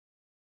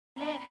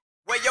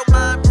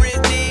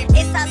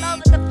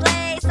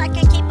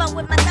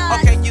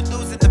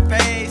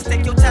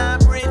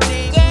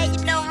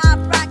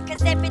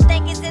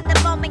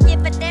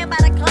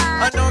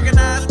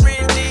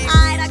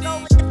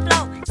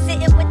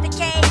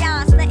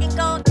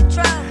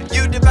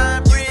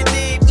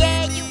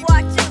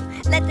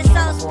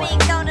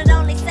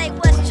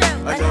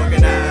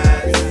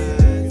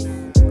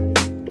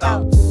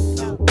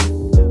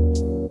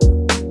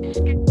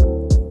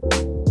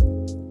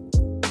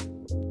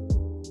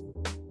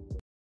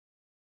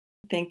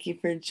Thank you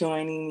for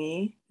joining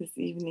me this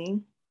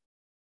evening.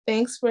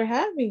 Thanks for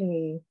having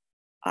me.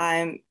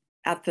 I'm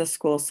at the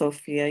school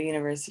Sophia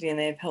University and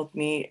they've helped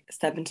me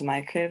step into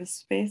my creative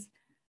space.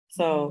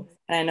 So, Mhm.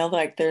 and I know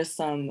like there's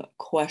some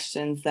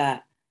questions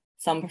that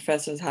some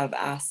professors have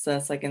asked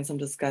us like in some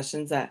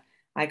discussions that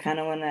I kind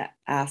of want to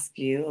ask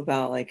you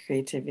about like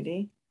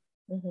creativity.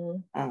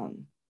 Mhm.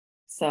 Um,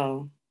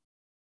 so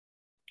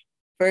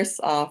first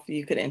off,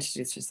 you could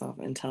introduce yourself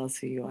and tell us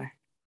who you are.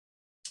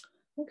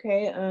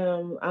 Okay,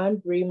 I'm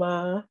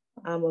Brima.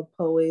 I'm a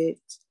poet,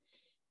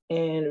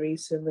 and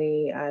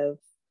recently I've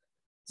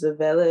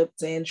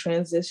developed and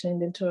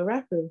transitioned into a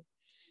rapper,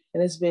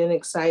 and it's been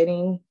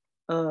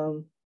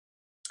um,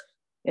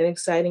 an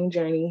exciting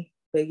journey.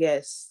 But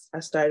yes, I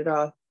started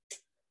off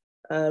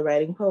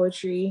writing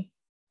poetry.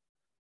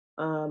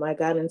 I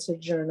got into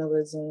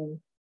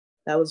journalism.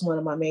 That was one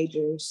of my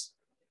majors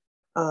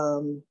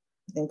in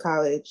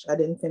college. I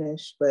didn't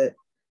finish, but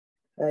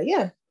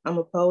yeah, I'm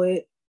a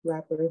poet,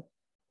 rapper.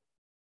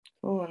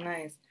 Oh,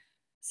 nice.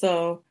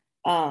 So,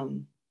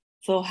 um,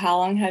 so how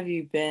long have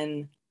you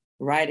been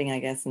writing, I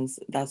guess, since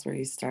that's where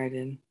you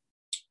started?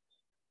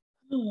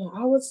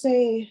 I would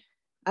say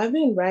I've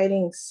been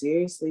writing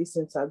seriously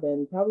since I've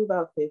been probably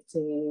about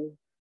 15.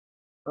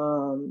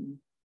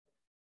 Um,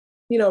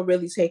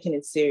 really taking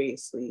it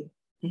seriously.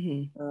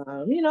 Hmm.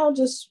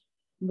 Just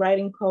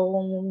writing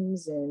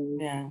poems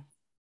and, Yeah.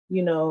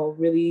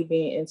 really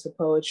being into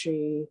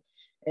poetry.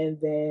 And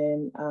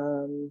then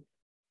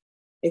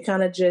it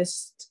kind of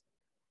just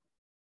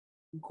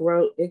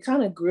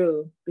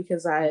grew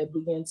because I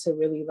began to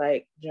really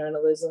like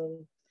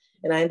journalism.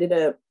 And I ended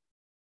up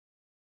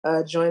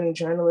joining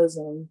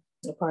journalism,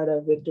 a part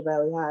of Victor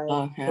Valley High.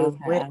 Okay, It was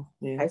okay, Went I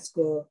see. High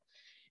School.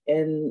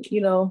 And,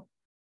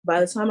 by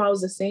the time I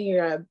was a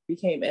senior, I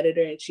became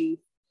editor in chief.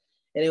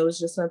 And it was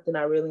just something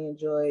I really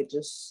enjoyed,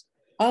 just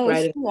Oh,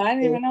 writing. shoot, I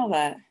didn't even know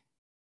that.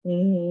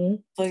 Mm-hmm.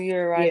 So you were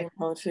Yeah. writing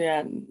poetry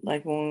at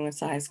like when we went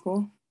to high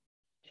school?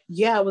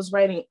 Yeah, I was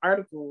writing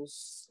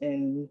articles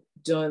and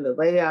doing the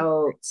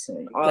layouts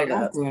and It's all like of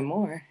I was that. doing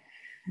more.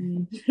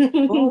 Mhm.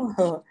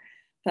 Oh,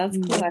 that's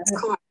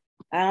cool.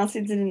 I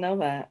honestly didn't know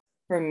that.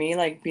 For me,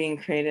 like being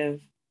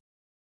creative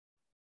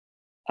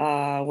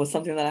was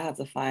something that I had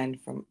to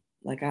find from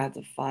like I had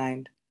to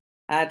find.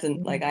 I had to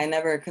like I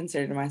never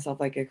considered myself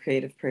like a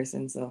creative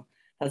person, so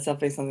that's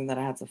definitely something that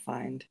I had to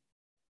find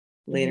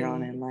later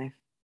on Mhm. in life.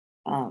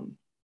 Um,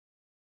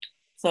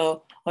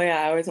 so oh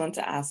yeah, I always want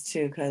to ask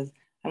too because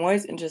I'm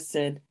always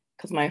interested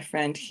because my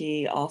friend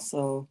he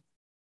also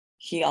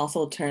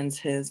turns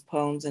his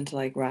poems into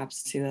like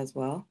raps too as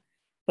well.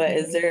 But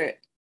Mhm.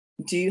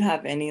 do you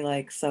have any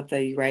like stuff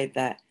that you write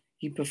that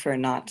you prefer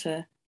not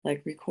to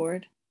like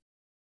record?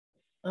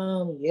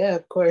 Yeah,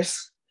 of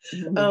course.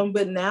 Mhm.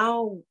 But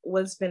now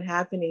what's been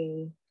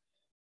happening,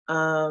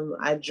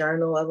 I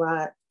journal a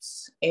lot,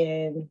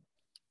 and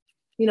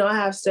I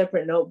have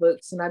separate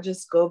notebooks, and I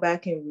just go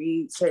back and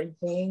read certain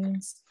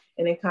things,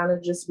 and it kind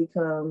of just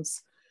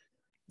becomes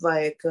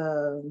like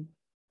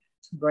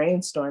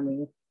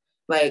brainstorming.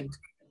 Yeah, Like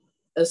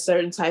a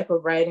certain type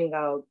of writing,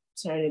 I'll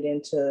turn it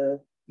into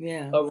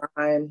yeah, a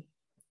rhyme,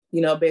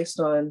 based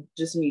on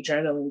just me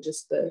journaling,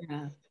 just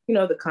yeah,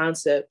 the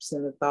concepts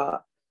and the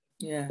thought.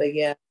 yeah. But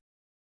yeah.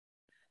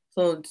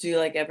 So do you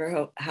like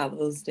ever have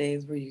those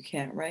days where you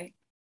can't write?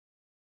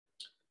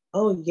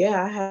 Oh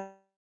yeah,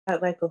 I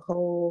had like a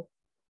whole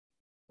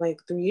like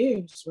 3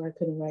 years where I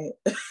couldn't write.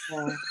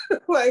 Yeah.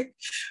 Like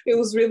it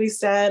was really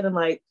sad and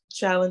like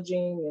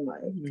challenging and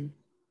like Mhm.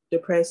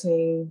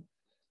 depressing.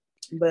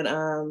 But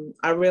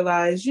I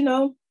realized,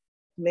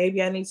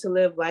 maybe I need to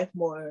live life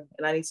more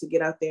and I need to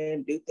get out there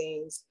and do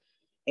things.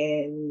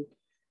 And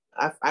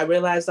I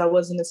realized I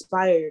wasn't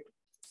inspired.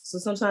 So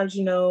sometimes,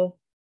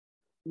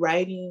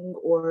 writing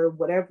or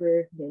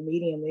whatever your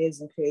medium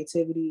is in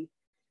creativity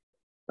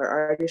or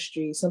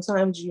artistry,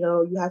 sometimes,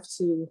 you have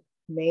to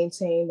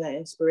maintain that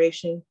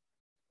inspiration,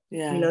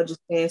 Yeah.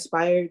 just stay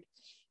inspired.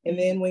 And Mhm.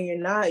 then when you're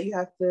not, you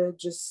have to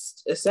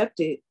just accept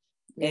it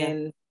Yeah.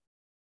 and,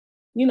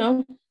 you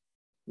know,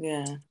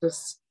 Yeah.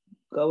 just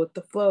go with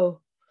the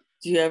flow.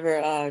 Do you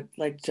ever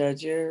like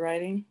judge your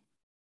writing?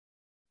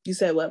 You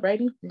said what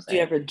writing? I'm Do you sorry.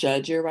 ever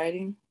judge your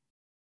writing?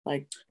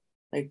 Like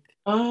like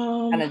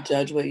kind Um, of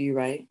judge what you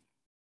write?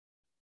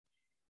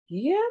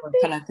 yeah, I Or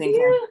think, kind of think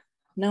like yeah.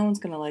 no one's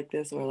gonna like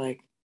this or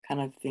like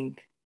kind of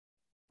think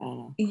I don't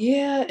know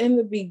Yeah, in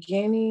the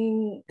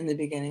beginning, in the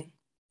beginning.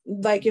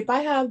 like if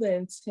I have the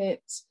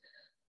intent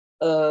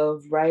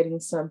of writing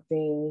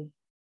something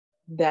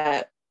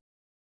that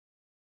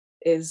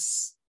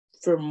is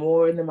for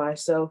more than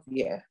myself,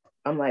 yeah.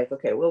 I'm like,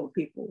 okay, what would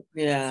people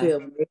Yeah. feel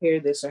when they hear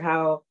this, or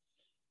how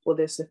will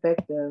this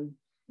affect them?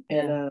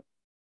 And Yeah.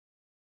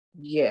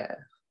 yeah,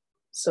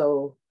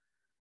 so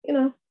you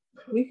know,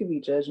 we could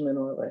be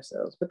judgmental of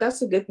ourselves, but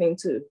that's a good thing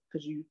too,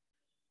 because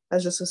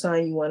that's just a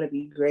sign you want to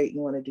be great,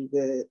 you want to do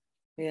good,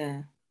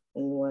 Yeah.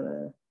 and you want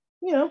to,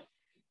 you know,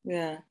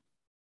 Yeah.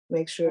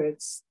 make sure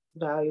it's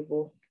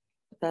valuable.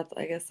 That's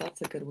I guess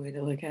that's a good way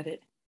to look at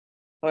it.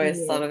 always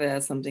Yeah. thought of it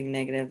as something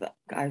negative.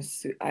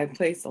 I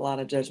place a lot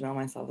of judgment on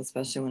myself,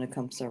 especially when it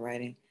comes to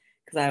writing,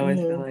 because I always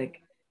feel Mm-hmm.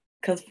 like,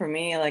 because for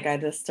me, like I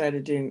just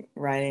started doing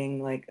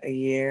writing like a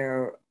year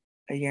or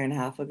a year and a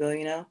half ago,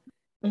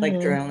 like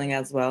Mm-hmm. journaling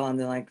as well, and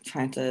then like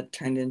trying to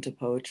turn it into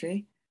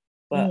poetry.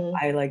 But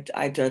Mm-hmm.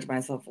 I judge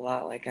myself a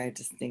lot. Like I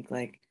just think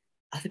like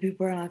other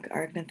people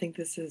are gonna think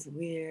this is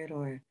weird,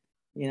 or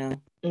they're not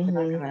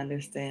Mm-hmm. gonna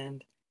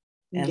understand.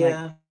 And like,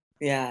 Yeah.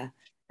 yeah.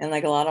 And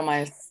like a lot of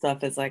my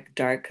stuff is like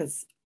dark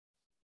because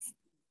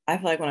I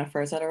feel like when I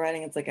first started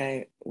writing, it's like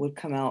I would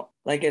come out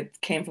like it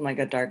came from like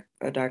a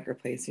darker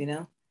place.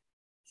 So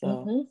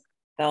Mm-hmm.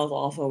 that was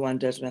also one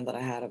judgment that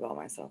I had about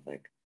myself.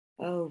 Like,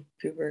 oh,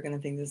 people are gonna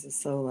think this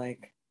is so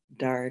like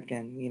dark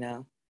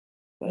and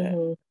but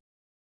Mm-hmm.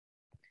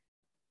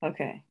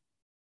 okay.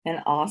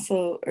 And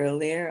also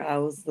earlier I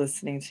was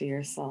listening to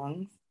your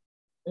songs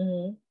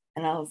Mm-hmm.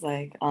 and I was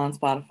like on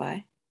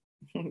Spotify.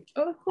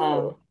 Oh, um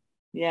cool.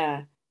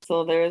 yeah.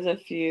 So there's a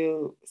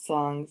few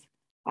songs.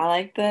 I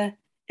like the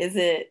is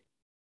it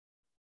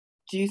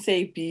do you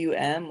say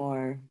BUM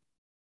or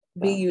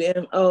bum?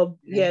 BUM. Oh,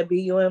 Yeah. yeah,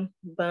 BUM.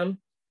 Bum.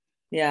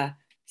 Yeah.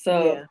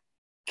 So Yeah.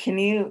 can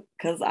you,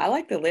 because I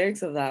like the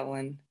lyrics of that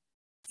one.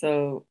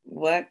 So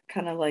what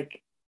kind of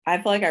like, I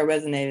feel like I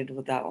resonated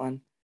with that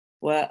one.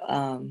 What,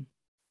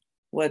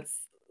 what's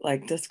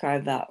like,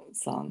 describe that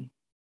song?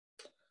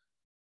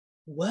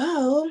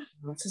 Well,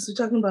 since we're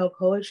talking about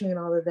poetry and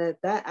all of that,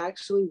 that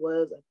actually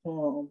was a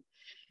poem.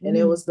 And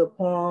it Mm. was the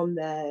poem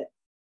that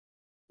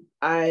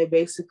I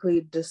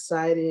basically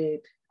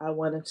decided I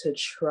wanted to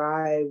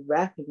try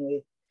rapping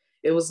with.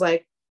 It was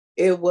like,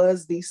 it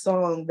was the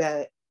song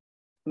that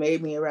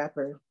made me a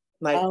rapper.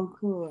 Like, Oh,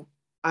 cool.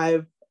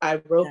 I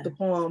wrote Yeah. the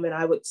poem and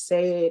I would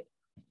say it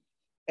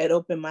at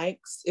open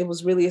mics. It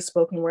was really a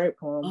spoken word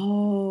poem.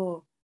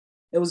 Oh,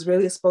 It was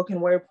really a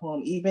spoken word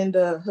poem, even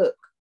the hook.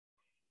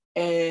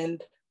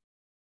 And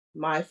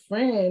my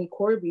friend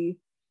Corby,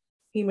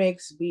 he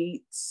makes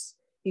beats.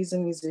 He's a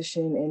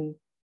musician and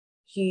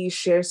he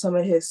shared some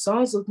of his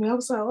songs with me. I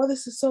was like, oh,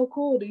 this is so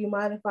cool. Do you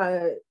mind if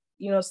I,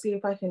 see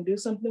if I can do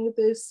something with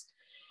this?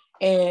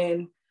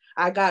 And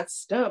I got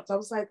stumped. I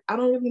was like, I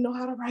don't really know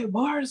how to write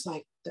bars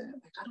like that.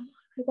 Like, I don't know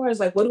how to write bars.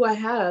 Like, what do I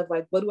have?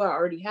 Like, what do I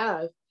already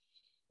have?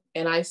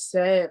 And I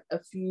said a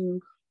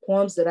few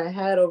poems that I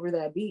had over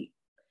that beat.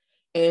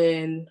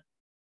 And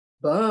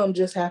Bum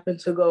just happened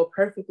to go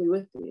perfectly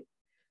with it.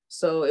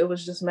 So it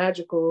was just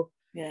magical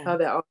yeah. how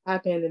that all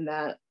happened,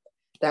 and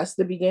that's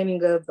the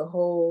beginning of the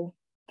whole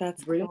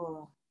That's Brie,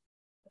 cool.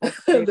 That's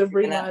the crazy.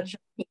 Brie And Mod.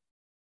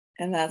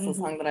 that's a Mm-hmm.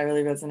 song that I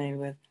really resonated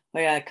with. Oh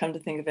yeah, come to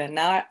think of it.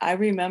 Now I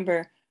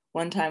remember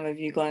one time of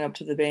you going up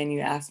to the Bay and you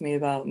asked me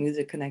about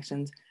music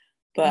connections,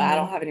 but I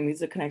don't Mm-hmm. have any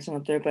music connection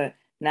up there. But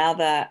now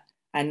that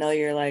I know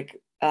you're like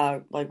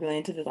really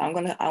into this, I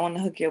want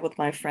to hook you up with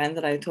my friend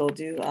that I told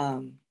you.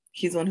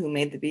 He's the one who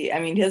made the beat.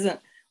 I mean, he doesn't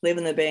live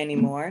in the Bay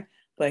anymore,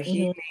 but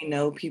he Mm-hmm. may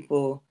know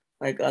people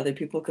like other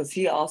people because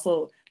he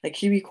also like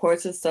he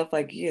records his stuff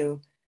like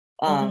you.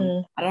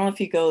 Mm-hmm. I don't know if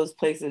he goes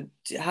places.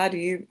 How do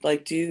you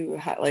like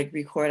like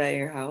record at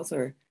your house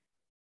or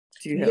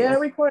do you have Yeah, I like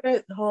record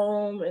at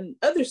home and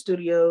other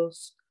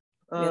studios.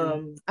 yeah.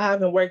 I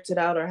haven't worked it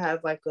out or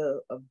have like a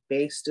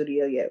base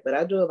studio yet, but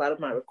I do a lot of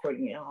my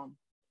recording at home.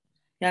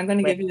 Yeah, I'm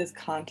gonna Right. give you his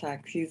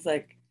contact. He's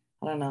like,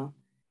 I don't know.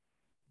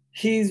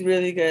 He's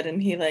really good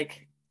and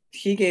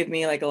he gave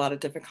me like a lot of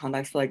different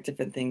contacts for like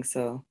different things.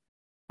 So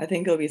I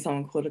think it'll be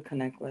someone cool to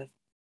connect with.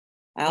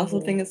 I also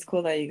Mm-hmm. think it's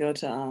cool that you go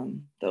to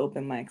the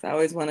open mics. I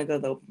always want to go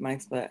to the open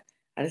mics, but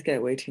I just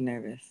get way too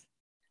nervous.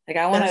 Like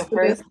I want That's to the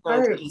best first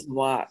go to part. just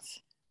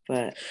watch,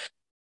 but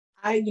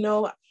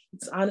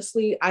It's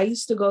honestly, I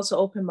used to go to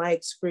open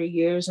mics for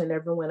years and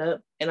never went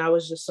up. And I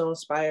was just so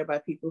inspired by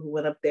people who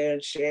went up there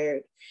and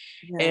shared.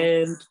 yeah,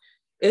 And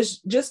it's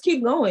just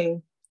keep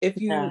going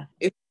yeah,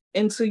 if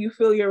until you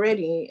feel you're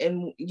ready,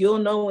 and you'll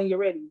know when you're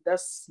ready.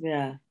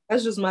 yeah,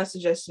 That's just my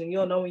suggestion.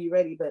 You'll know when you're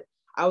ready. But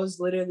I was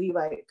literally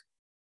like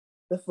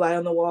the fly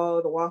on the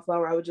wall, the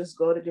wallflower. I would just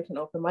go to different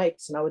open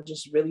mics and I would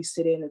just really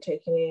sit in and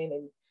take it in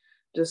and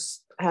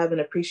just have an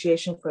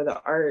appreciation for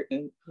the art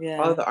and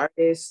all yeah. the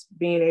artists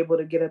being able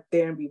to get up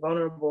there and be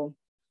vulnerable.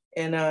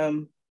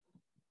 And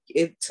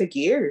it took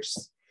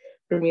years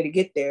for me to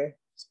get there.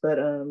 But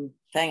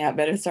Dang, I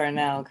better start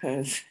now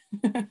because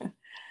yeah.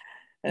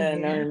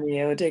 knowing me,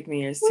 it would take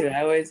me years too.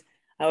 I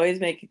always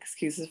make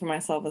excuses for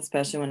myself,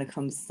 especially when it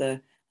comes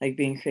to like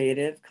being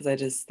creative, because I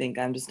just think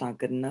I'm just not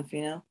good enough.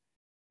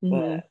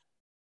 Mm-hmm.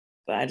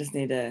 But I just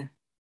need to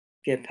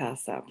get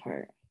past that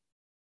part.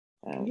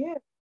 Um, Yeah,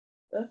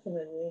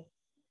 definitely.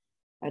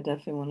 I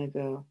definitely want to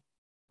go.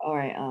 All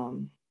right.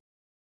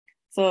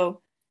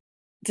 So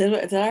did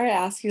I already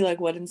ask you like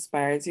what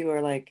inspires you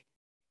or like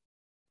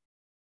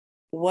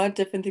what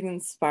different things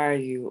inspire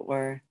you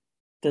or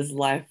does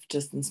life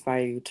just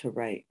inspire you to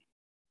write?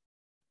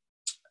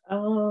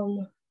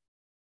 Um,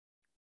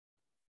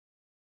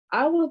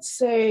 I would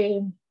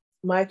say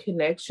my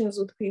connections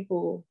with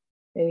people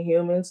and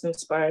humans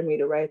inspire me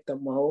to write the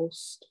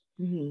most.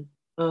 Hmm.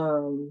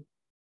 Um,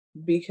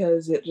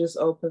 because it just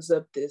opens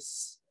up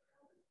this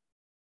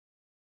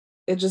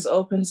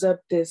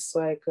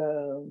like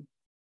how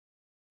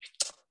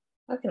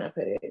can I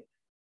put it?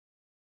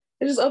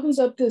 It just opens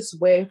up this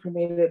way for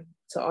me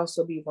to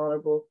also be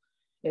vulnerable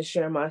and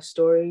share my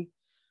story.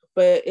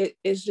 But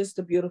it's just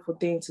a beautiful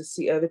thing to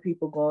see other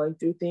people going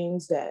through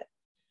things that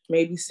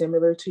may be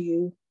similar to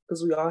you,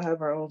 because we all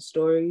have our own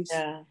stories.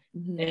 Yeah.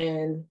 Mm-hmm.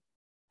 And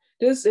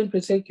this in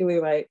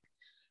particular, like,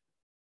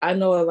 I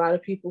know a lot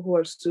of people who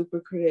are super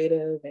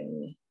creative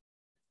and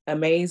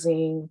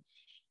amazing,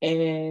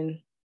 and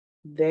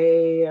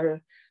they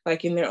are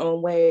like in their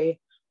own way,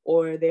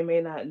 or they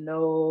may not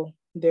know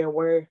their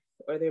worth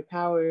or their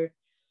power,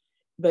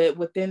 but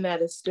within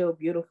that it's still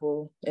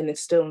beautiful and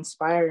it's still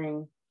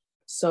inspiring.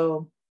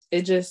 So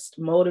it just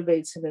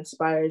motivates and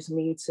inspires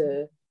me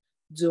to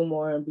do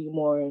more and be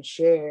more and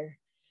share,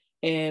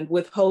 and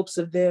with hopes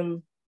of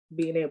them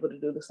being able to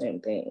do the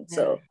same thing. Yeah.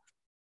 So,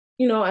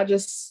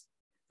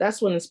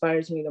 that's what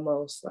inspires me the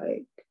most.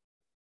 Like,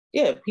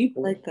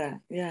 people. I like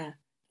that. Yeah,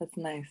 that's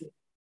nice.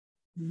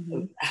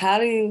 Mm-hmm. How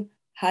do you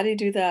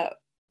do that?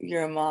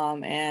 You're a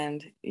mom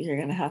and you're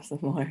gonna have some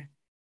more.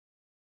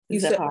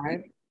 Is it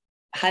hard?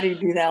 How do you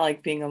do that,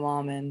 like being a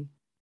mom, and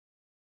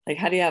like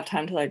how do you have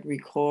time to like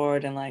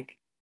record and like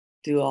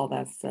do all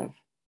that stuff?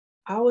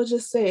 I would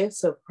just say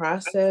it's a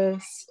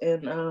process,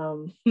 and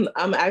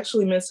I'm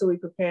actually mentally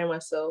preparing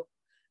myself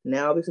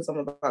now because I'm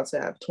about to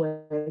have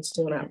twins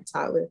too, and I have a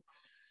toddler.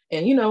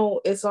 And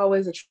it's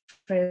always a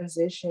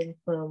transition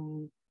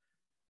from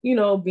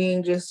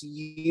being just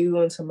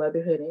you into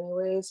motherhood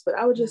anyways. But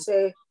I would just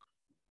say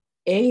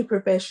any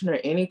profession or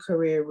any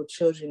career with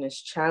children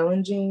is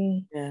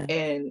challenging,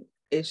 and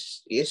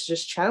it's just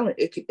it's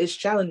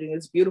challenging.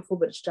 It's beautiful,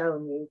 but it's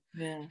challenging.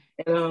 Yeah.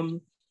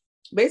 And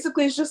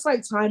basically it's just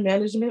like time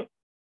management,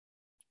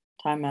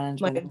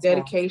 like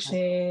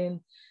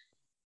dedication,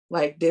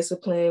 like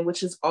discipline, which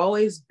has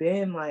always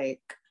been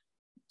like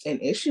an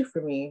issue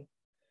for me,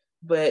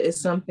 but it's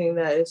something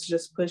that is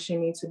just pushing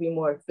me to be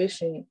more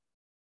efficient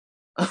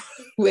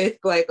with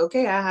like,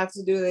 okay, I have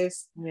to do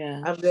this.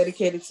 Yeah. I'm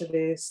dedicated to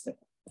this.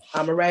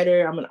 I'm a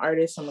writer, I'm an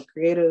artist, I'm a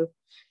creative.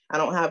 I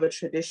don't have a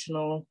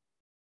traditional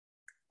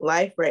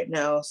life right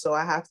now, so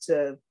I have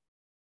to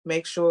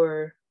make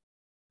sure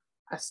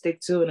I stick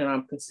to it and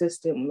I'm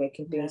consistent with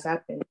making things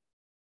happen.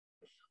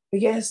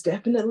 But yes,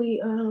 definitely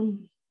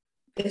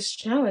it's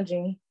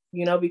challenging,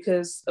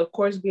 because of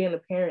course being a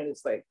parent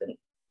is like the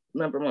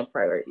number one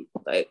priority.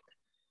 Like,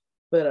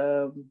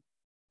 but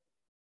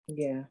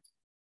yeah.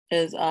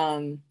 Is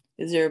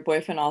your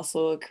boyfriend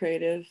also a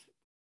creative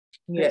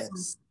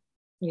person?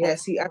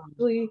 Yes, he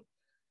actually,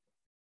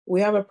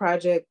 we have a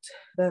project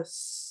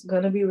that's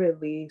gonna be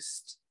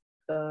released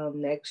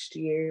next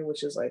year,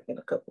 which is like in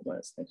a couple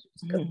months.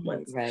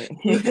 Right.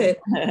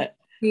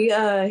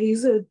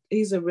 he's a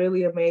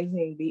really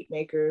amazing beat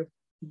maker,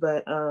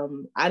 but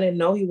I didn't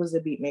know he was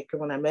a beat maker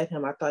when I met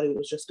him. I thought he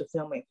was just a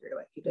filmmaker.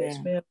 Like, he does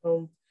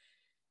film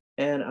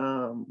and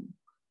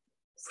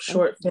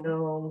short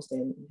films,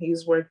 and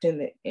he's worked in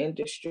the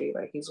industry.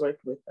 Like, he's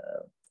worked with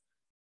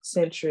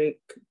Centric,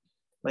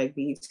 like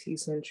BT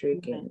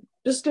Centric, and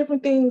just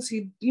different things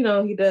he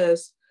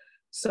does.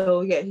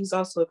 So yeah, he's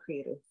also a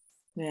creative.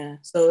 Yeah.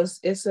 So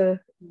it's a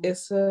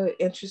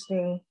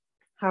interesting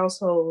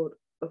household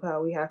of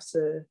how we have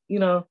to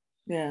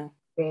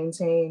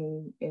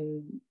maintain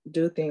and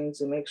do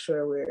things and make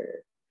sure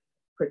we're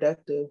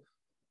productive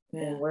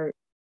and work.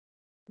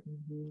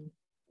 Mm-hmm.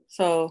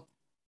 So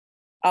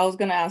I was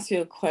gonna ask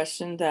you a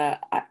question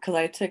because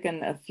I took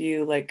in a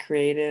few like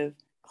creative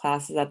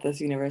classes at this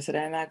university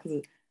I'm at,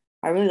 because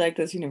I really like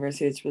this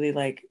university. It's really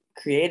like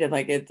creative.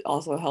 Like, it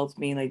also helps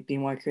me like be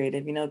more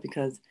creative,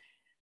 because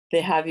they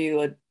have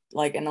you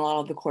like in a lot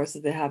of the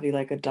courses they have you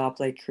like adopt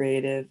like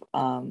creative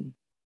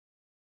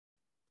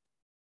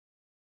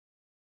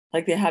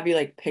like they have you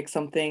like pick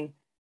something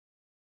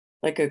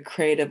like a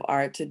creative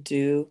art to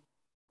do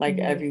like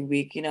every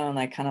week, and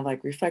like kind of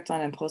like reflect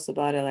on it and post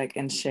about it, like,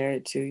 and share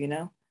it too.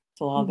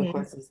 So a lot of the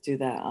courses do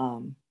that.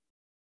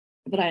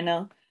 But I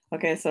know,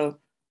 okay, so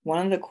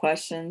one of the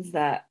questions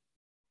that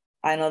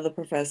I know the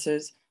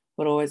professors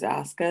would always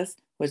ask us,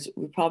 which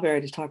we probably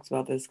already talked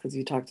about this because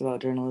you talked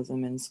about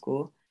journalism in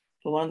school,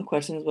 but one of the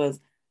questions was,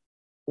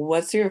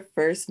 what's your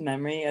first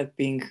memory of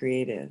being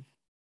creative?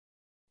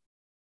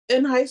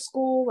 In high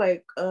school,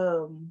 like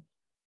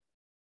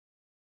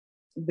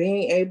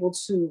being able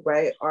to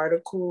write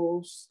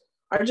articles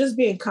or just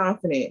being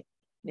confident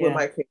with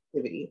my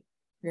creativity.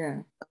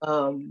 Yeah.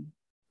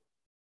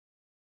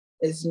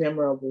 Is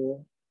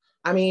memorable.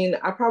 I mean,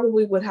 I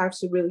probably would have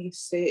to really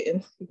sit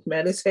and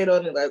meditate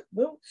on it.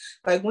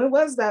 Like when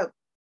was that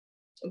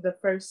the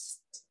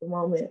first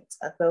moment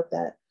I felt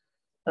that?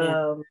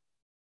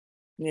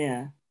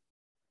 Yeah.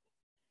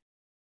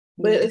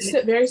 But it's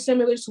very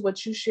similar to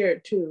what you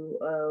shared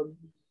too.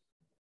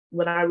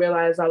 When I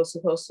realized I was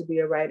supposed to be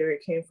a writer,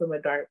 it came from a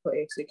dark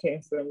place. It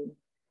came from,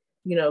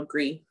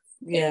 grief.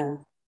 Yeah. And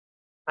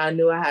I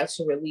knew I had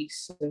to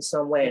release in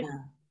some way.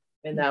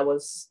 And that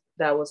was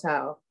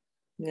how.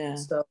 Yeah.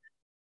 So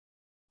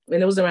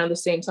And it was around the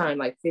same time,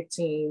 like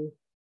 15,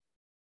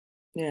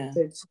 Yeah.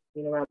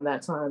 15, around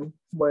that time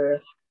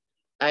where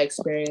I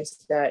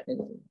experienced that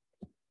and,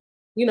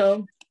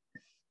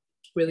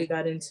 really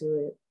got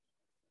into it.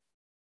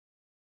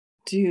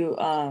 Do you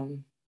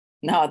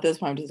now at this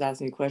point I'm just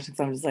asking you questions.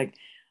 I'm just like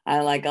I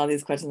like all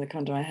these questions that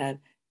come to my head.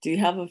 Do you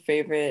have a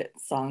favorite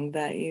song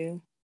that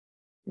you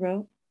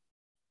wrote?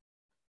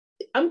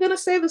 I'm gonna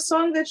say the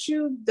song that she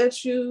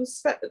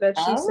said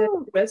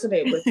Oh,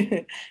 resonate with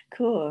me.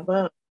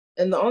 cool.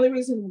 And the only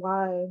reason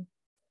why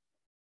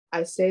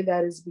I say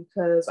that is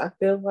because I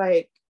feel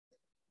like,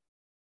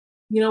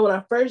 when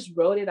I first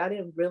wrote it, I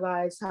didn't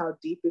realize how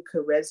deep it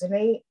could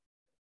resonate.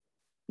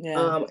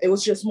 Yeah. It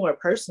was just more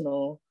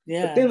personal.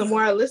 Yeah. But then the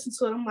more I listen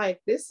to it, I'm like,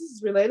 this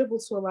is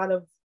relatable to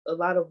a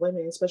lot of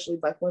women, especially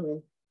Black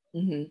women,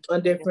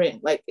 on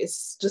different, like,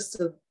 it's just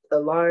a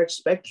large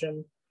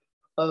spectrum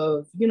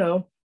of,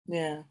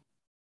 yeah,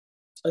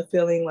 a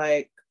feeling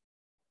like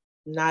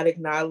not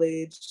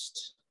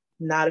acknowledged,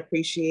 not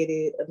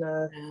appreciated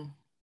enough,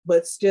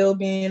 but still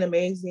being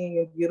amazing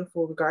and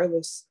beautiful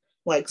regardless,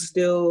 like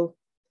still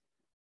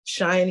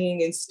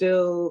shining and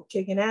still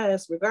kicking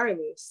ass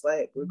regardless,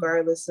 like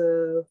regardless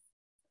of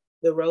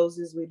the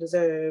roses we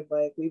deserve,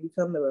 like we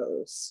become the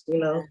rose,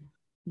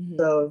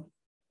 So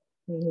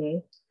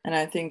and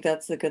I think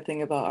that's the good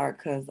thing about art,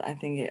 because I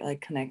think it like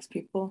connects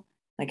people,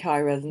 like how I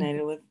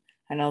resonated with.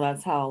 I know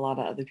that's how a lot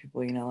of other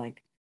people,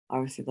 like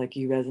obviously like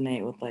you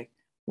resonate with like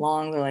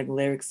long or like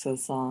lyrics to a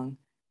song.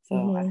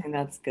 So I think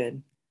that's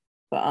good.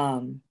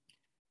 But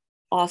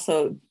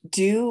also,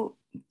 do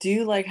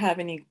you like have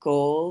any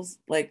goals,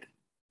 like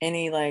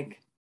any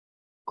like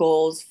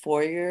goals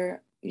for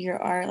your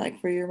art, like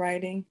for your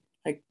writing?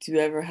 Like do you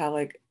ever have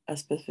like a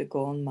specific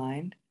goal in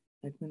mind?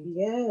 Like when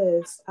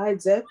Yes, I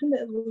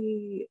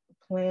definitely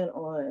plan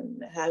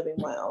on having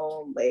my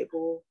own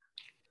label.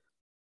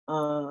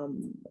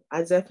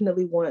 I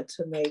definitely want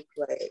to make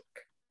like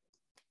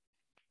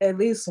at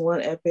least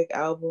one epic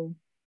album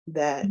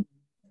that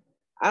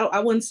I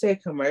wouldn't say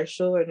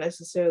commercial or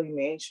necessarily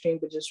mainstream,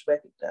 but just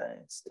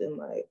recognized and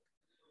like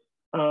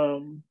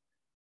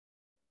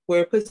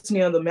where it puts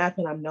me on the map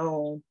and I'm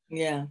known.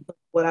 Yeah.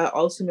 What I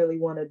ultimately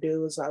want to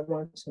do is I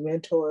want to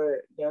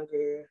mentor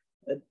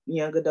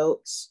young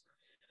adults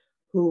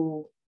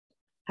who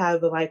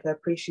have like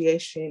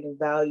appreciation and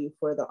value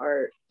for the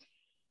art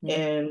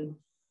and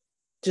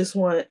just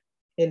want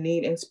and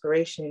need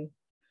inspiration.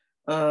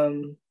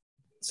 So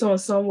in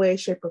some way,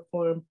 shape, or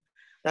form,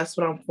 that's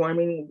what I'm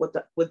forming with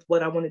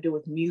what I want to do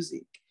with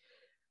music.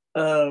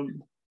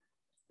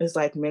 It's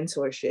like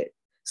mentorship.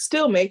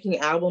 Still making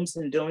albums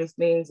and doing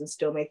things and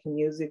still making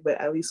music, but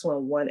at least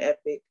one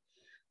epic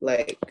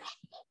like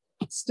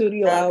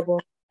studio album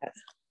that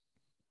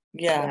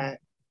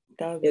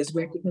is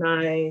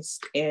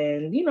recognized,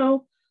 and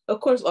of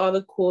course all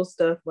the cool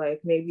stuff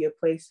like maybe a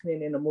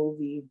placement in a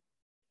movie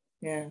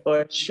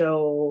or a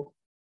show.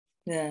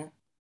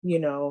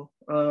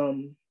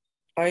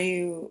 Are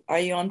you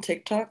on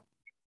TikTok?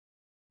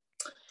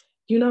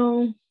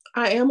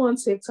 I am on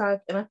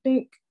TikTok, and I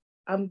think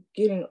I'm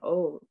getting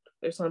old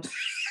or something.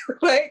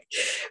 Like,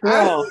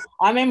 girl,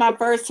 I made my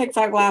first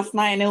TikTok last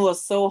night and it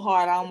was so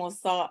hard. I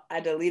almost thought I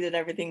deleted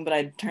everything, but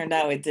it turned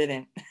out it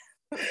didn't.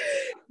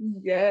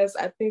 Yes,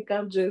 I think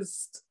I'm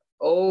just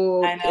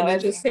old, I know, and it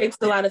just takes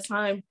a lot of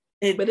time.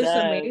 But it's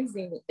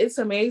amazing. It's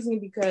amazing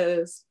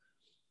because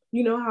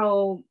you know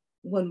how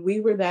when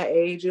we were that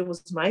age, it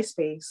was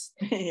MySpace,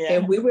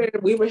 and we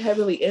were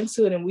heavily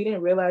into it, and we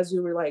didn't realize we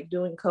were like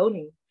doing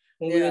coding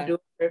when we were doing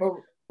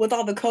with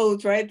all the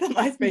codes, right? The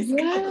MySpace.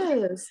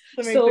 Yes.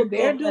 So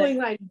they're doing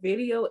like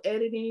video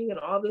editing and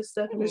all this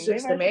stuff, and it's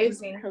just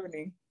amazing.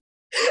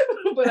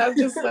 But I'm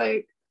just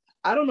like,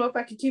 I don't know if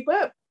I can keep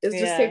up. It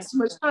just takes too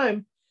much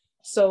time.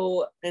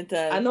 So it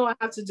does. I know I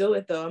have to do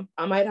it though.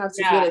 I might have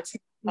to get it.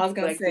 I was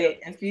gonna say,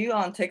 if you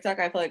on TikTok,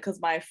 I feel like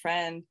because my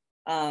friend,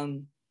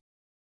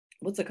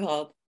 what's it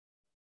called?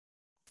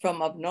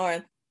 From up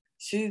north,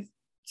 she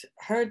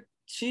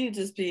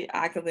just be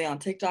actively on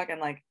TikTok, and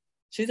like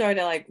she's already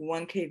at like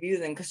 1K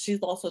views, and because she's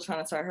also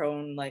trying to start her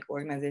own like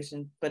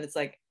organization, but it's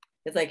like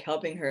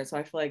helping her. So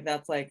I feel like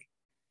that's like,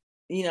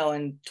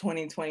 in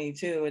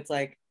 2022, it's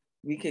like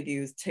we could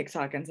use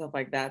TikTok and stuff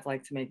like that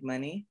to make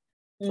money.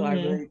 So I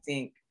really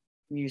think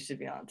you should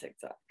be on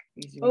TikTok.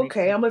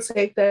 Okay, I'm gonna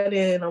take that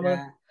in. I'm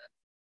gonna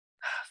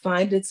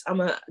find it. I'm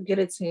gonna get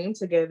a team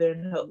together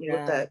and help me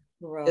with that.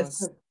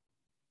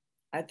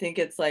 I think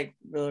it's like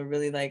really,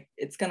 really like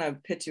it's gonna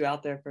put you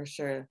out there for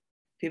sure.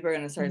 People are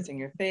gonna start seeing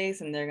your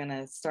face and they're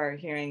gonna start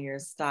hearing your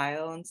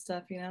style and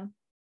stuff, So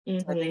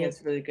I think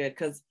it's really good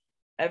because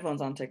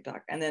everyone's on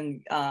TikTok. And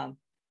then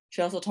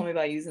she also told me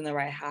about using the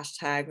right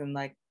hashtags and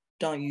like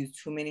don't use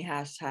too many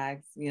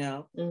hashtags,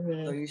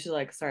 So you should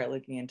like start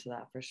looking into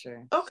that for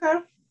sure. Okay.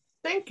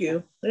 Thank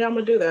you. Yeah, I'm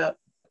gonna do that.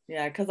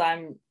 Yeah, because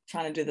I'm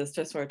trying to do this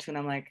just for too, and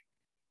I'm like,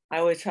 I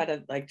always try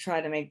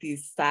to make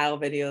these style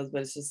videos,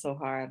 but it's just so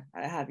hard.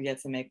 I have yet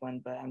to make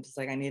one, but I'm just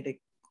like, I need to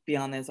be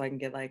on there so I can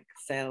get like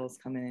sales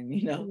coming in,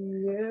 you know?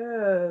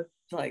 Yeah.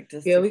 So, like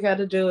just Yeah, we got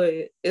to do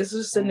it. It's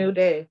just a new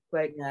day.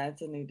 Like, yeah,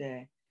 it's a new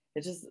day.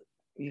 It's just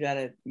you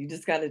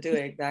just gotta do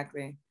it.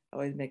 Exactly. I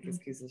always make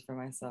excuses for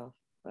myself,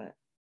 but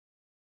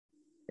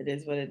it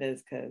is what it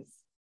is because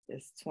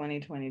it's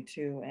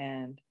 2022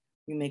 and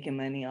we making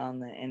money on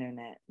the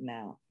internet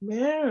now.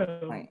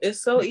 man, Right.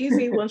 it's so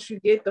easy once you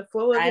get the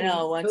flow of it. I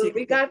know once you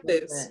we got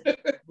this.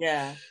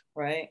 Yeah,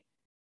 right.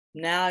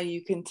 Now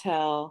you can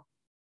tell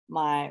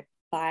my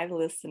 5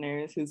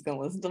 listeners who's gonna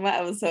listen to my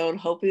episode.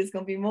 Hopefully, it's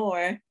gonna be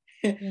more.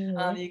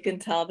 Mm-hmm. You can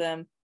tell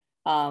them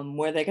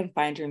where they can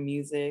find your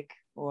music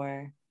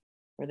or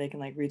where they can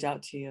like reach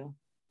out to you.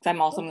 So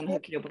I'm also gonna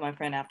hook you up with my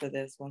friend after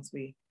this once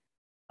we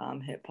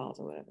hit pause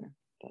or whatever.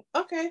 But.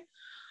 Okay.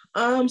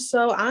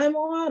 So I'm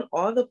on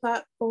all the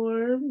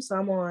platforms.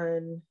 I'm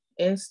on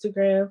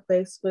Instagram,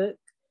 Facebook.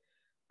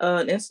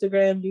 On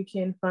Instagram, you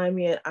can find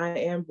me at I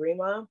am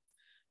Brima.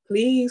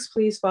 Please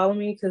follow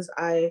me because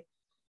I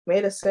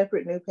made a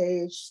separate new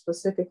page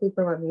specifically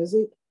for my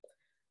music.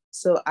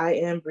 So I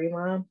am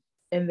Brima.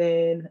 And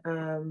then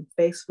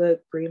Facebook,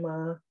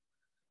 Brima.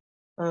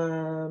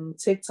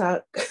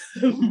 TikTok,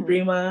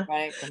 Brima.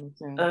 Right, coming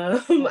soon.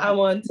 I'm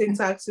on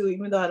TikTok too,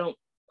 even though I don't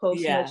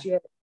post much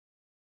yet.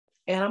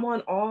 And I'm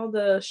on all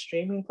the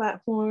streaming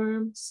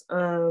platforms.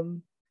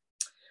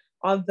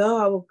 Although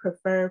I would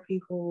prefer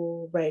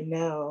people right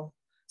now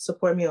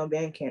support me on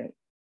Bandcamp.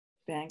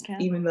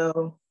 Bandcamp? Even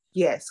though,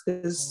 yes,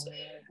 because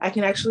I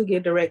can actually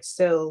get direct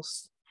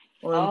sales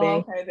on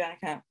Bandcamp. Okay,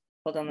 Bandcamp.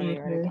 Hold on, let me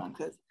write it down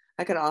because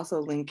I could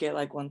also link it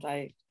like once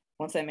I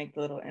make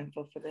the little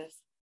info for this.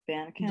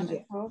 Bandcamp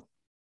info?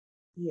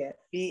 Yeah.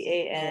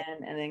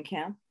 BAN and then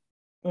camp?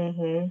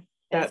 .com.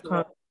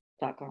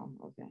 .com,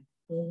 okay.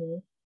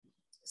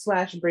 /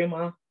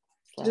 Brima.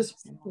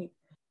 Just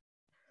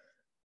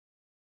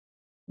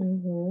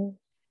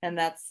and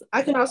that's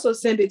I can also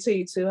send it to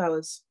you too, how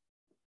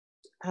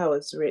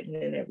it's written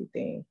and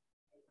everything,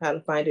 how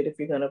to find it if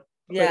you're gonna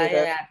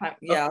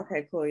yeah,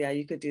 okay, cool. Yeah,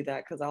 you could do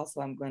that because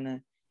also I'm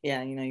gonna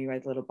you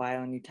write a little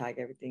bio and you tag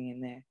everything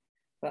in there.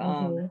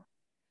 But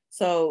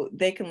so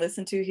they can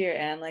listen to here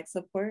and like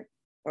support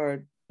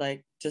or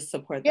like just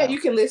support that. You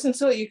can listen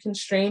to it, you can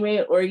stream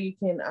it, or you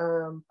can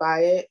buy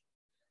it.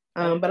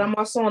 But I'm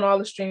also on all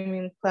the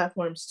streaming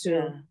platforms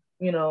too.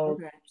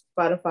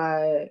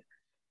 Spotify,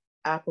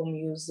 Apple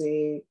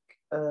Music,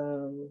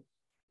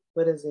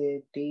 what is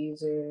it?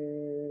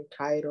 Deezer,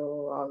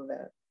 Tidal, all of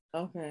that.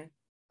 Okay,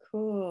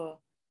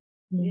 cool.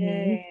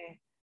 Yay.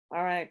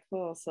 All right,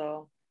 cool.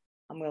 So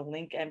I'm gonna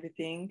link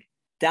everything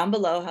down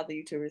below, how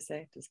the YouTubers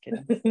say. Just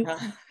kidding.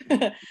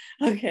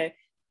 Okay.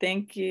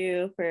 Thank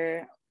you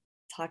for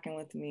talking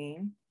with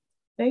me.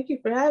 Thank you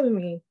for having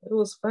me. It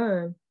was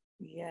fun.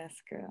 Yes,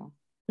 girl.